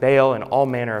following after Baal and all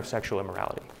manner of sexual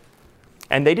immorality.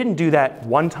 And they didn't do that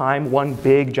one time, one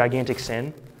big, gigantic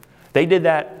sin. They did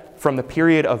that from the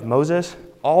period of Moses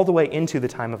all the way into the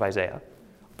time of Isaiah,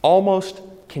 almost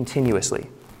continuously.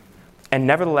 And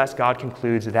nevertheless, God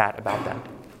concludes that about them.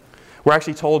 We're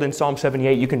actually told in Psalm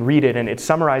 78, you can read it, and it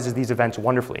summarizes these events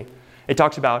wonderfully. It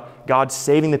talks about God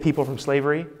saving the people from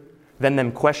slavery, then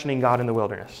them questioning God in the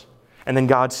wilderness. And then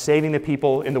God saving the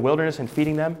people in the wilderness and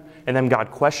feeding them, and then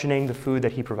God questioning the food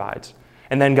that he provides.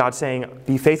 And then God saying,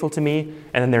 be faithful to me,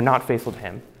 and then they're not faithful to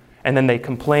him. And then they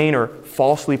complain or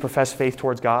falsely profess faith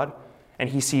towards God, and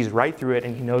he sees right through it,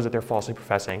 and he knows that they're falsely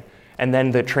professing. And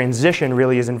then the transition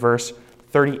really is in verse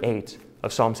 38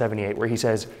 of Psalm 78, where he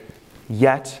says,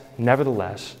 yet,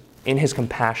 nevertheless, in his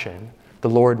compassion, the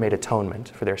Lord made atonement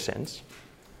for their sins.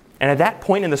 And at that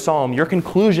point in the psalm, your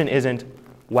conclusion isn't,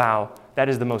 wow, that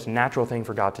is the most natural thing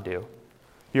for God to do.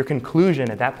 Your conclusion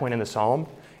at that point in the psalm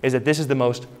is that this is the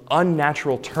most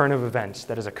unnatural turn of events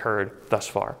that has occurred thus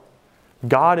far.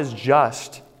 God is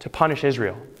just to punish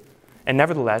Israel, and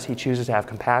nevertheless, he chooses to have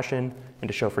compassion and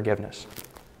to show forgiveness.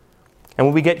 And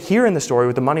when we get here in the story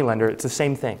with the moneylender, it's the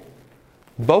same thing.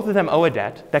 Both of them owe a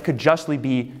debt that could justly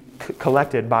be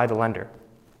collected by the lender.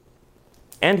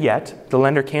 And yet, the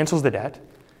lender cancels the debt.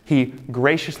 He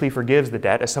graciously forgives the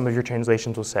debt, as some of your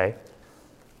translations will say.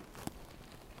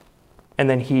 And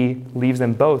then he leaves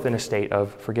them both in a state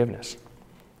of forgiveness.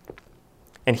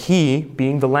 And he,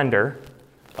 being the lender,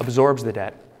 absorbs the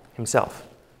debt himself.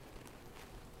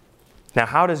 Now,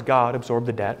 how does God absorb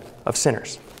the debt of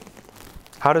sinners?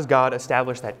 How does God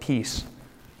establish that peace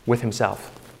with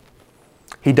himself?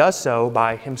 He does so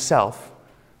by himself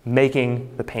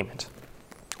making the payment.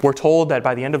 We're told that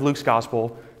by the end of Luke's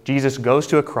gospel, Jesus goes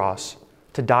to a cross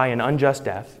to die an unjust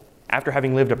death after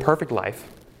having lived a perfect life,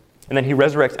 and then he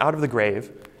resurrects out of the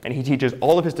grave, and he teaches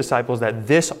all of his disciples that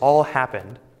this all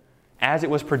happened as it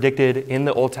was predicted in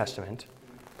the Old Testament,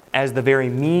 as the very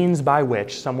means by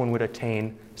which someone would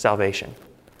attain salvation.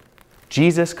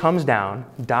 Jesus comes down,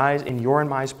 dies in your and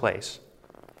my place,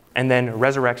 and then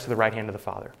resurrects to the right hand of the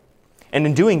Father. And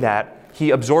in doing that,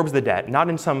 he absorbs the debt, not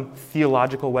in some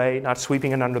theological way, not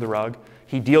sweeping it under the rug.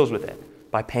 He deals with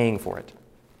it by paying for it.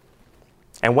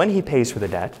 And when he pays for the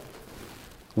debt,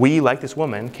 we, like this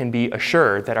woman, can be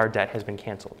assured that our debt has been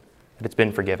canceled, that it's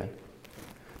been forgiven,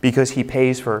 because he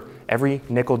pays for every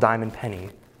nickel, dime, and penny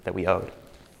that we owed.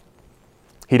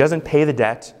 He doesn't pay the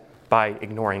debt by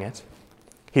ignoring it.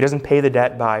 He doesn't pay the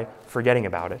debt by forgetting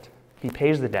about it. He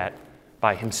pays the debt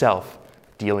by himself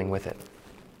dealing with it.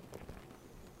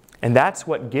 And that's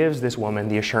what gives this woman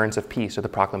the assurance of peace, or the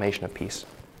proclamation of peace.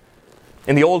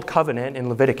 In the Old Covenant, in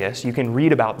Leviticus, you can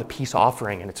read about the peace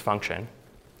offering and its function.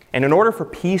 And in order for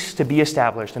peace to be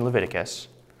established in Leviticus,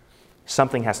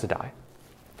 something has to die.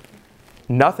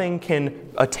 Nothing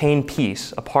can attain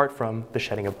peace apart from the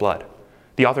shedding of blood.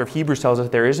 The author of Hebrews tells us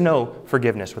there is no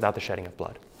forgiveness without the shedding of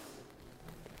blood.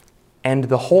 And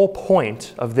the whole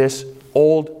point of this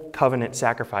Old Covenant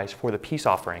sacrifice for the peace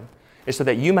offering is so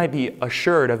that you might be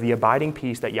assured of the abiding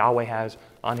peace that Yahweh has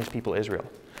on his people Israel.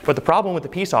 But the problem with the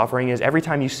peace offering is every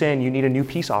time you sin, you need a new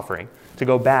peace offering to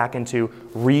go back and to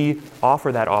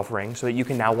re-offer that offering so that you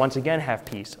can now once again have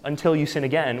peace until you sin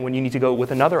again, when you need to go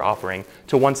with another offering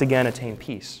to once again attain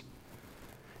peace.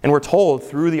 And we're told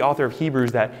through the author of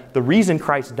Hebrews that the reason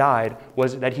Christ died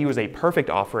was that he was a perfect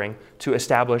offering to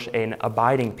establish an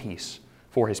abiding peace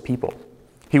for his people.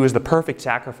 He was the perfect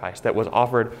sacrifice that was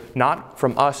offered not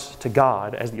from us to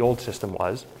God, as the old system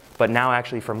was, but now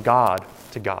actually from God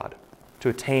to God, to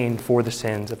attain for the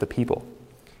sins of the people.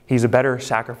 He's a better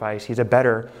sacrifice. He's a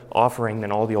better offering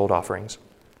than all the old offerings.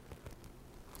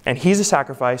 And he's a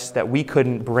sacrifice that we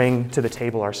couldn't bring to the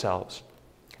table ourselves.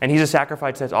 And he's a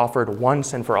sacrifice that's offered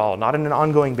once and for all, not on an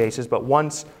ongoing basis, but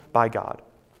once by God.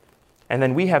 And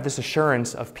then we have this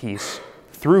assurance of peace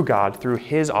through God, through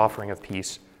his offering of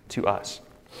peace to us.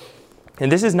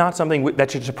 And this is not something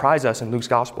that should surprise us in Luke's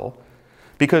gospel,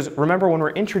 because remember, when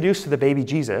we're introduced to the baby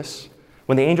Jesus,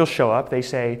 when the angels show up, they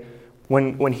say,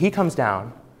 when he comes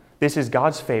down, this is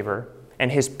God's favor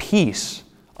and his peace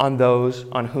on those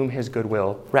on whom his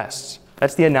goodwill rests.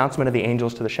 That's the announcement of the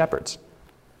angels to the shepherds.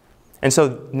 And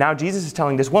so now Jesus is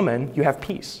telling this woman, you have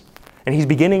peace. And he's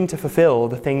beginning to fulfill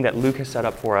the thing that Luke has set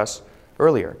up for us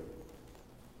earlier.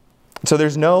 So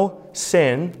there's no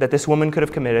sin that this woman could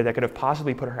have committed that could have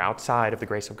possibly put her outside of the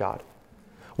grace of God.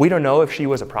 We don't know if she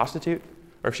was a prostitute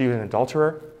or if she was an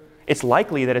adulterer. it's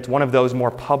likely that it's one of those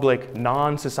more public,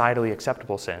 non-societally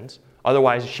acceptable sins.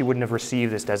 Otherwise, she wouldn't have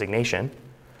received this designation.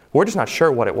 We're just not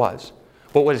sure what it was.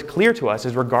 But what is clear to us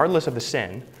is regardless of the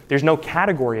sin, there's no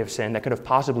category of sin that could have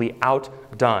possibly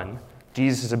outdone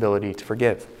Jesus' ability to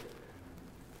forgive.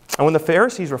 And when the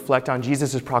Pharisees reflect on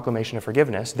Jesus' proclamation of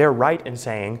forgiveness, they're right in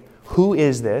saying, who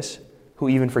is this who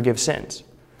even forgives sins?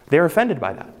 They're offended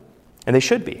by that. And they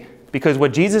should be. Because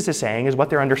what Jesus is saying is what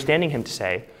they're understanding him to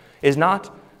say is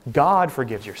not God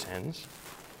forgives your sins.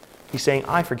 He's saying,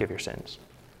 I forgive your sins.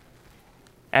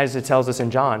 As it tells us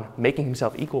in John, making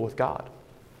himself equal with God.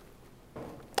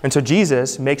 And so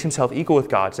Jesus makes himself equal with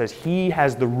God, says he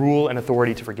has the rule and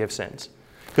authority to forgive sins.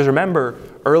 Because remember,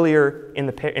 earlier in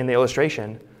the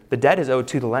illustration, the debt is owed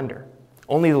to the lender.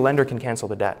 Only the lender can cancel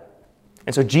the debt.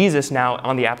 And so Jesus now,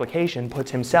 on the application,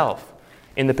 puts himself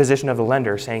in the position of the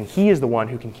lender, saying he is the one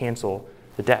who can cancel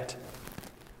the debt.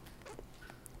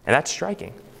 And that's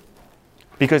striking.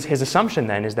 Because his assumption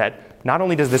then is that not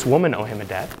only does this woman owe him a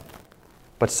debt,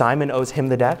 but Simon owes him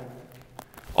the debt.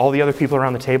 All the other people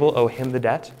around the table owe him the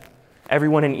debt.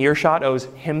 Everyone in earshot owes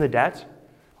him the debt.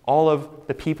 All of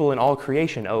the people in all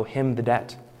creation owe him the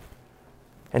debt.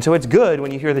 And so it's good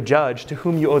when you hear the judge to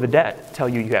whom you owe the debt tell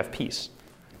you you have peace.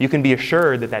 You can be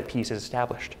assured that that peace is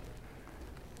established.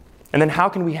 And then how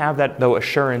can we have that, though,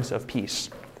 assurance of peace?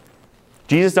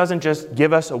 Jesus doesn't just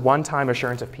give us a one-time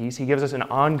assurance of peace. He gives us an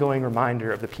ongoing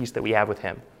reminder of the peace that we have with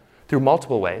him through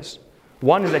multiple ways.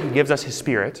 One is that he gives us his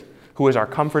Spirit, who is our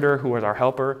comforter, who is our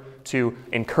helper, to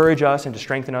encourage us and to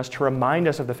strengthen us, to remind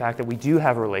us of the fact that we do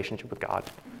have a relationship with God,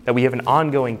 that we have an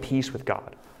ongoing peace with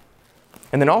God.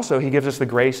 And then also he gives us the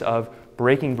grace of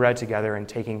breaking bread together and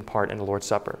taking part in the Lord's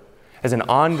Supper as an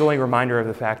ongoing reminder of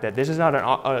the fact that this is not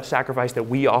a sacrifice that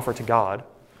we offer to God,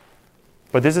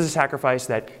 but this is a sacrifice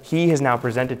that he has now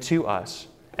presented to us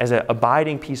as an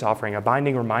abiding peace offering, a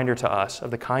binding reminder to us of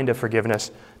the kind of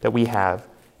forgiveness that we have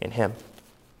in him.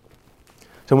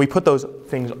 So when we put those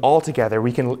things all together,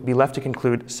 we can be left to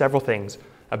conclude several things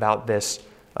about this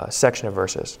section of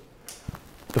verses.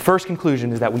 The first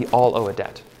conclusion is that we all owe a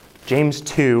debt. James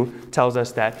 2 tells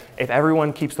us that if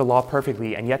everyone keeps the law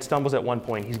perfectly and yet stumbles at one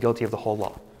point, he's guilty of the whole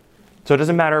law. So it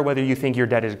doesn't matter whether you think your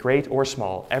debt is great or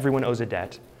small, everyone owes a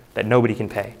debt that nobody can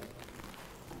pay.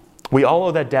 We all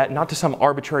owe that debt not to some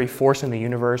arbitrary force in the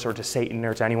universe or to Satan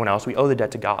or to anyone else. We owe the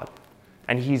debt to God.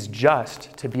 And he's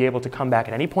just to be able to come back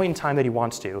at any point in time that he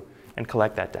wants to and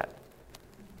collect that debt.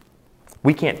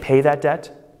 We can't pay that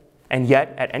debt, and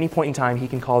yet at any point in time he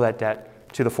can call that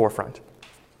debt to the forefront.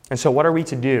 And so what are we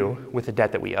to do with the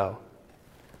debt that we owe?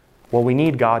 Well, we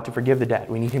need God to forgive the debt.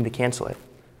 We need him to cancel it.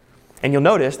 And you'll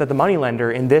notice that the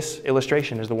moneylender in this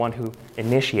illustration is the one who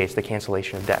initiates the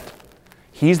cancellation of debt.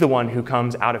 He's the one who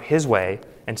comes out of his way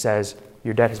and says,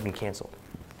 your debt has been canceled.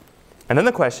 And then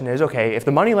the question is, okay, if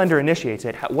the moneylender initiates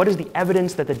it, what is the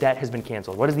evidence that the debt has been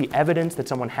canceled? What is the evidence that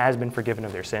someone has been forgiven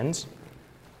of their sins?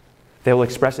 They will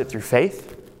express it through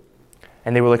faith,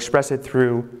 and they will express it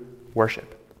through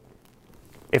worship.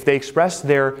 If they express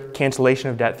their cancellation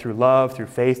of debt through love, through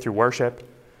faith, through worship,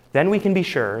 then we can be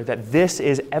sure that this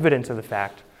is evidence of the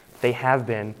fact they have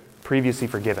been previously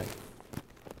forgiven.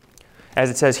 As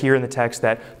it says here in the text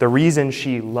that the reason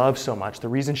she loves so much, the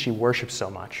reason she worships so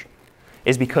much,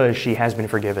 is because she has been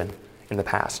forgiven in the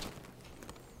past.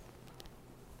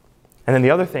 And then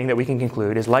the other thing that we can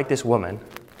conclude is, like this woman,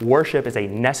 worship is a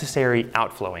necessary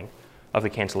outflowing of the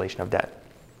cancellation of debt.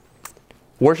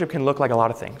 Worship can look like a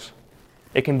lot of things.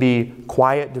 It can be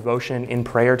quiet devotion in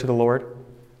prayer to the Lord,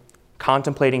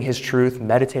 contemplating his truth,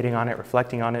 meditating on it,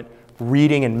 reflecting on it,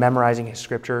 reading and memorizing his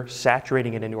scripture,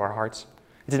 saturating it into our hearts.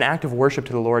 It's an act of worship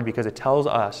to the Lord because it tells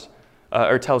us,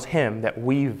 or tells him that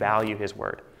we value his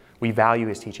word. We value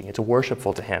his teaching. It's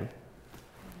worshipful to him.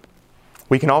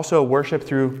 We can also worship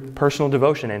through personal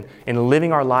devotion and in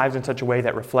living our lives in such a way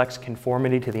that reflects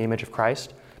conformity to the image of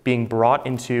Christ, being brought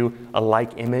into a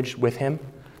like image with him.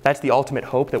 That's the ultimate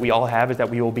hope that we all have, is that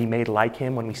we will be made like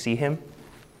him when we see him.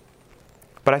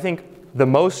 But I think the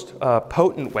most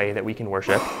potent way that we can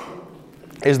worship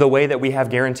is the way that we have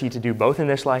guaranteed to do both in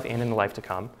this life and in the life to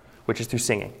come, which is through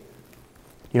singing.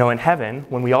 You know, in heaven,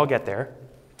 when we all get there,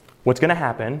 what's going to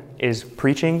happen is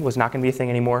preaching was not going to be a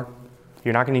thing anymore.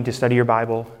 You're not going to need to study your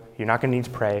Bible. You're not going to need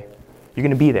to pray. You're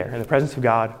going to be there in the presence of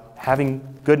God,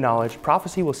 having good knowledge.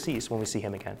 Prophecy will cease when we see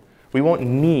him again. We won't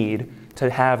need to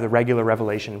have the regular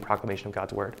revelation and proclamation of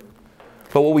God's word.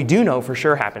 But what we do know for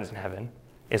sure happens in heaven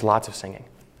is lots of singing.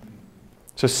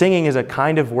 So singing is a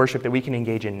kind of worship that we can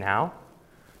engage in now,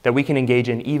 that we can engage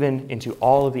in even into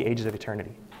all of the ages of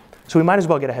eternity. So we might as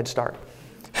well get a head start.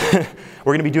 We're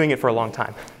going to be doing it for a long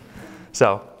time.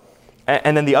 So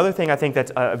And then the other thing I think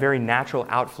that's a very natural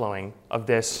outflowing of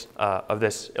this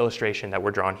illustration that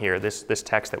we're drawn here, this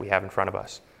text that we have in front of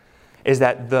us, is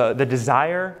that the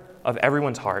desire of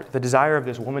everyone's heart, the desire of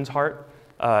this woman's heart,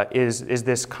 is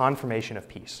this confirmation of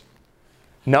peace.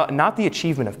 Not the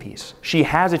achievement of peace. She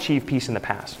has achieved peace in the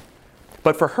past.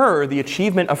 But for her, the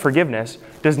achievement of forgiveness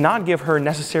does not give her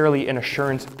necessarily an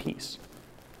assurance of peace.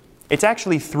 It's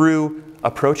actually through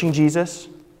approaching Jesus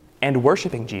and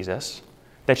worshiping Jesus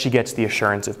that she gets the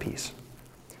assurance of peace.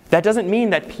 That doesn't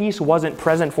mean that peace wasn't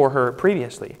present for her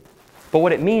previously. But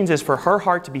what it means is for her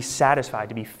heart to be satisfied,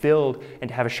 to be filled, and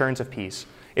to have assurance of peace,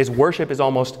 is worship is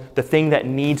almost the thing that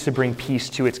needs to bring peace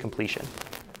to its completion.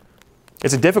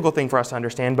 It's a difficult thing for us to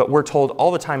understand, but we're told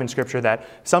all the time in Scripture that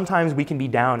sometimes we can be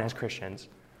down as Christians.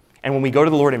 And when we go to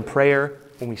the Lord in prayer,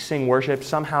 when we sing worship,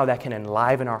 somehow that can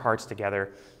enliven our hearts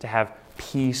together to have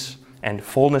peace and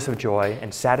fullness of joy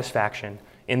and satisfaction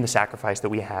in the sacrifice that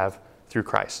we have through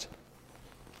Christ.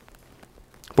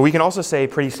 But we can also say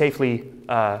pretty safely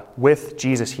with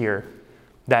Jesus here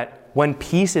that when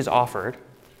peace is offered,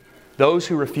 those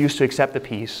who refuse to accept the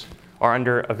peace are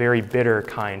under a very bitter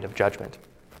kind of judgment.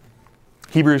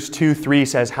 Hebrews 2:3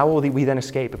 says, how will we then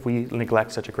escape if we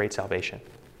neglect such a great salvation?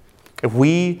 If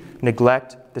we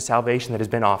neglect the salvation that has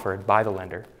been offered by the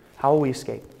lender, how will we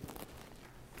escape?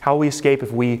 How will we escape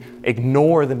if we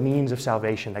ignore the means of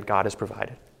salvation that God has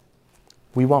provided?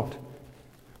 We won't.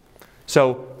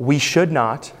 So we should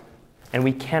not and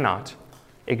we cannot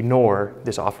ignore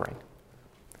this offering.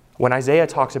 When Isaiah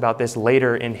talks about this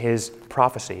later in his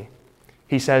prophecy,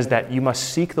 he says that you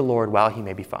must seek the Lord while he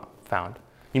may be found.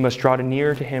 You must draw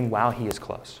near to him while he is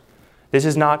close. This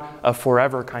is not a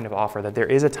forever kind of offer, that there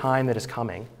is a time that is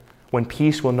coming when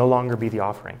peace will no longer be the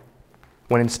offering,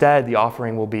 when instead the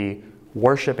offering will be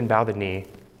worship and bow the knee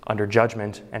under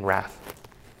judgment and wrath.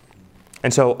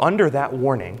 And so under that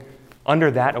warning,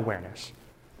 under that awareness,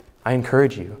 I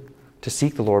encourage you to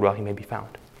seek the Lord while he may be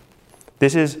found.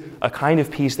 This is a kind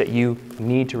of peace that you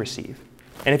need to receive.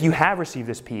 And if you have received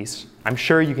this peace, I'm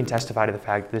sure you can testify to the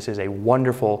fact that this is a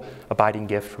wonderful, abiding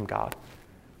gift from God.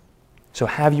 So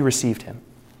have you received him?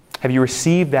 Have you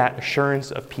received that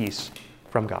assurance of peace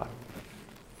from God?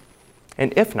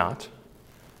 And if not,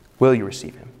 will you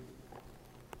receive him?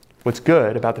 What's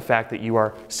good about the fact that you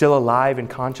are still alive and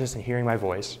conscious and hearing my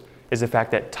voice is the fact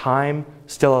that time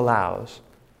still allows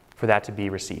for that to be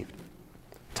received.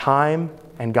 Time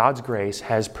and God's grace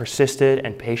has persisted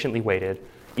and patiently waited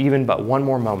even but one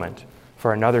more moment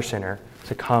for another sinner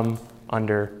to come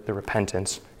under the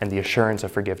repentance and the assurance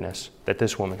of forgiveness that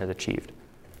this woman has achieved.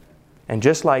 And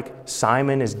just like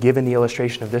Simon is given the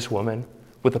illustration of this woman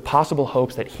with the possible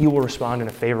hopes that he will respond in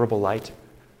a favorable light,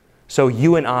 so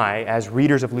you and I, as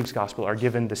readers of Luke's gospel, are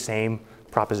given the same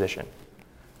proposition.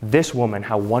 This woman,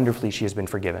 how wonderfully she has been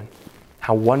forgiven,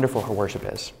 how wonderful her worship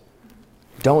is.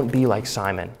 Don't be like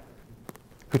Simon,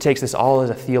 who takes this all as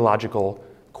a theological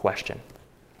question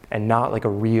and not like a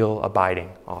real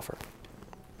abiding offer.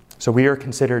 So we are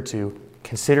considered to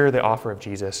consider the offer of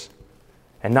Jesus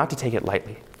and not to take it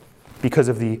lightly because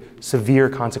of the severe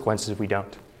consequences if we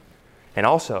don't. And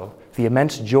also the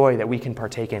immense joy that we can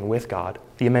partake in with God,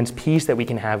 the immense peace that we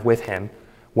can have with him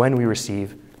when we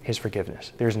receive his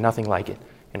forgiveness. There's nothing like it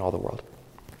in all the world.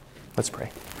 Let's pray.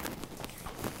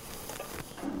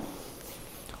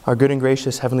 Our good and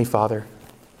gracious Heavenly Father,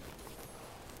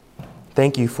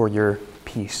 thank you for your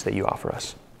peace that you offer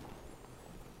us.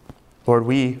 Lord,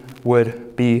 we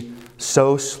would be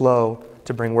so slow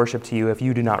to bring worship to you if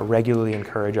you do not regularly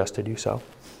encourage us to do so.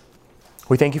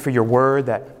 We thank you for your word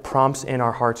that prompts in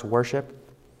our hearts worship.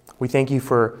 We thank you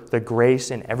for the grace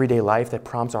in everyday life that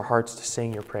prompts our hearts to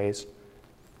sing your praise.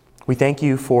 We thank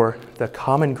you for the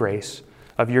common grace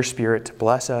of your Spirit to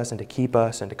bless us and to keep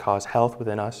us and to cause health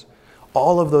within us.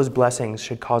 All of those blessings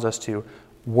should cause us to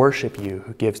worship you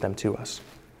who gives them to us.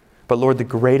 But Lord, the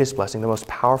greatest blessing, the most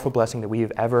powerful blessing that we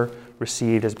have ever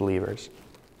received as believers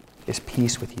is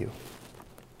peace with you.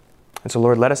 And so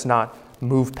Lord, let us not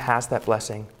move past that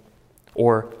blessing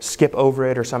or skip over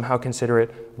it or somehow consider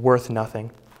it worth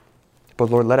nothing. But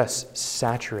Lord, let us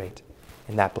saturate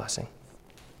in that blessing.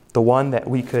 The one that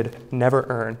we could never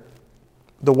earn,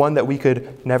 the one that we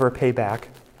could never pay back,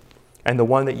 and the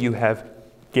one that you have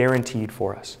guaranteed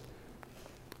for us.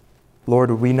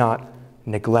 Lord, would we not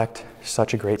neglect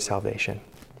such a great salvation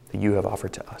that you have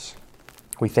offered to us?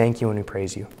 We thank you and we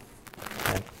praise you.